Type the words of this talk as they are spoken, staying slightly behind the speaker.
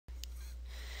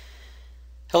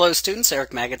Hello students, Eric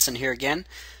Magidson here again.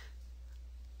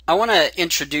 I want to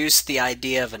introduce the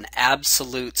idea of an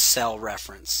absolute cell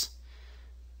reference.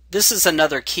 This is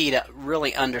another key to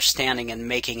really understanding and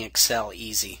making Excel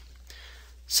easy.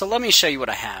 So let me show you what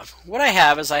I have. What I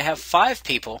have is I have 5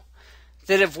 people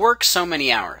that have worked so many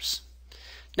hours.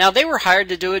 Now they were hired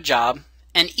to do a job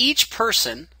and each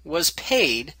person was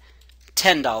paid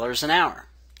 $10 an hour.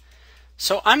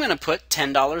 So I'm going to put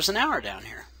 $10 an hour down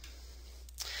here.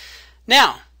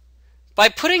 Now, by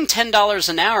putting $10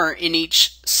 an hour in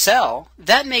each cell,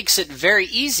 that makes it very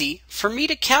easy for me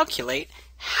to calculate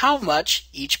how much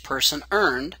each person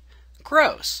earned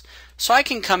gross. So I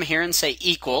can come here and say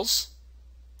equals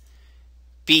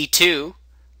B2,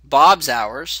 Bob's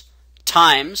hours,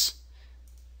 times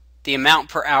the amount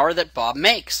per hour that Bob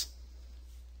makes.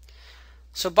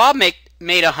 So Bob made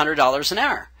 $100 an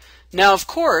hour. Now, of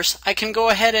course, I can go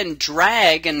ahead and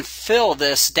drag and fill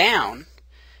this down.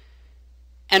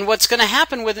 And what's going to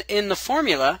happen within the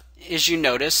formula is you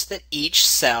notice that each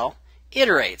cell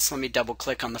iterates. Let me double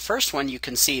click on the first one. You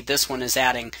can see this one is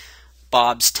adding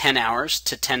Bob's 10 hours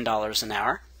to $10 an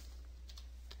hour.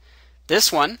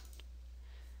 This one,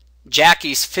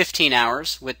 Jackie's 15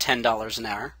 hours with $10 an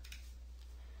hour.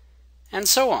 And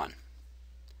so on.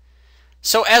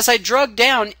 So as I drug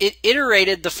down, it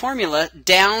iterated the formula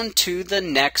down to the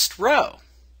next row.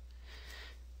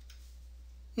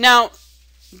 Now,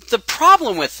 the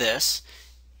problem with this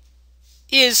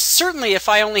is certainly if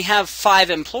I only have 5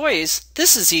 employees,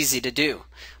 this is easy to do.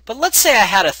 But let's say I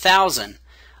had 1,000.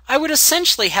 I would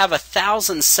essentially have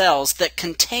 1,000 cells that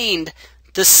contained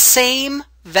the same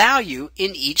value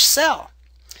in each cell.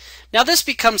 Now this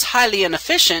becomes highly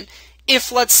inefficient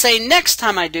if, let's say, next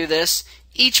time I do this,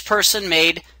 each person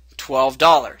made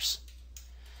 $12.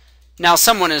 Now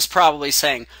someone is probably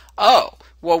saying, oh,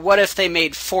 well, what if they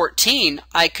made 14?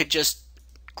 I could just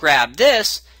grab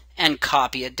this and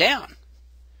copy it down.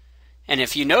 And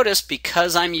if you notice,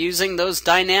 because I'm using those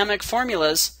dynamic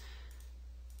formulas,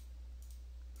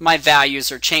 my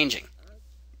values are changing.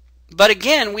 But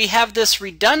again, we have this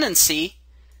redundancy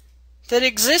that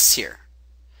exists here.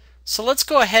 So let's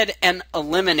go ahead and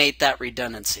eliminate that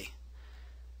redundancy.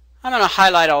 I'm going to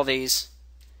highlight all these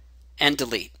and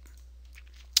delete.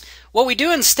 What we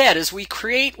do instead is we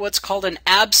create what's called an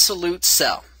absolute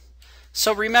cell.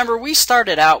 So remember, we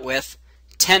started out with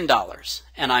 $10,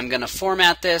 and I'm going to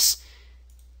format this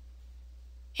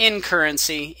in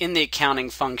currency, in the accounting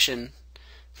function,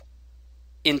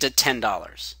 into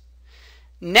 $10.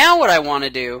 Now what I want to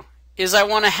do is I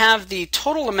want to have the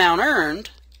total amount earned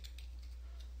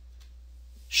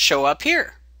show up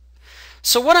here.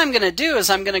 So what I'm going to do is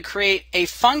I'm going to create a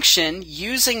function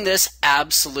using this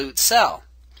absolute cell.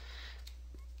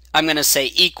 I'm going to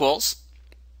say equals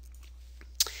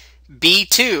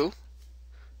B2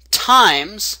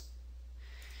 times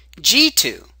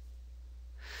G2.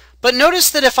 But notice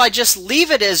that if I just leave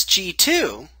it as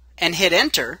G2 and hit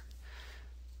enter,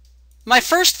 my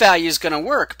first value is going to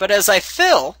work, but as I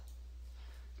fill,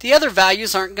 the other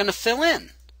values aren't going to fill in.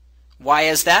 Why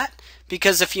is that?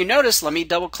 Because if you notice, let me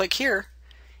double click here,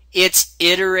 it's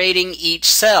iterating each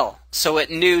cell. So it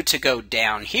knew to go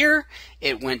down here,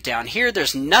 it went down here,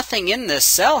 there's nothing in this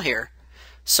cell here,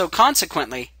 so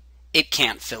consequently it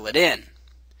can't fill it in.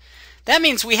 That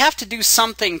means we have to do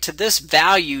something to this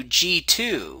value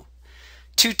G2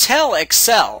 to tell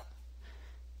Excel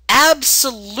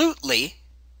absolutely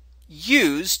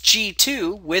use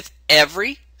G2 with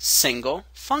every single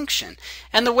function.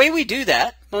 And the way we do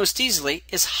that most easily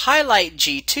is highlight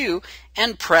G2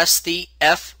 and press the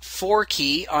F4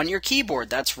 key on your keyboard.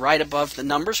 That's right above the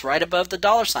numbers, right above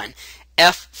the $sign,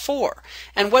 F4.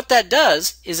 And what that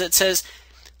does is it says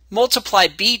multiply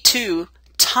B2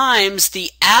 times the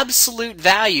absolute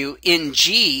value in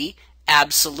G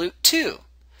absolute 2.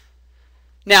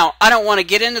 Now, I don't want to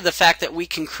get into the fact that we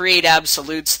can create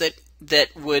absolutes that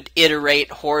would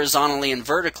iterate horizontally and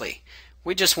vertically.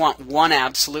 We just want one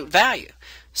absolute value.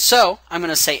 So I'm going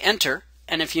to say enter,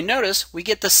 and if you notice, we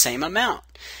get the same amount.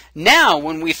 Now,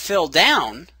 when we fill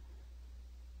down,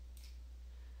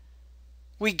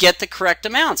 we get the correct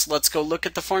amounts. Let's go look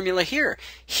at the formula here.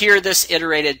 Here this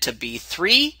iterated to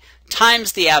B3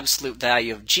 times the absolute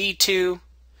value of G2.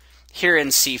 Here in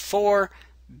C4,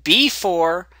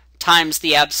 B4 times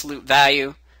the absolute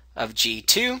value of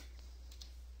G2.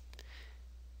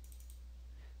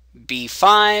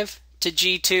 B5 to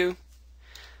G2.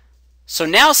 So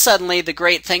now suddenly the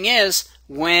great thing is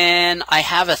when I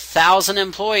have 1,000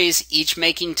 employees each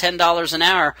making $10 an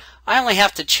hour, I only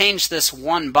have to change this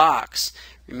one box.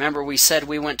 Remember we said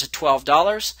we went to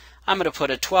 $12? I'm going to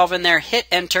put a 12 in there, hit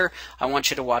enter. I want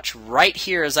you to watch right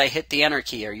here as I hit the enter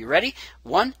key. Are you ready?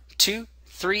 1, 2,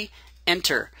 3,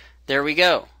 enter. There we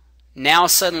go. Now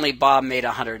suddenly Bob made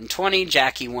 120,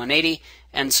 Jackie 180,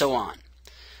 and so on.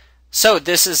 So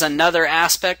this is another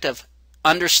aspect of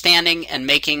understanding and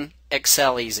making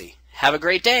Excel easy. Have a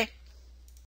great day.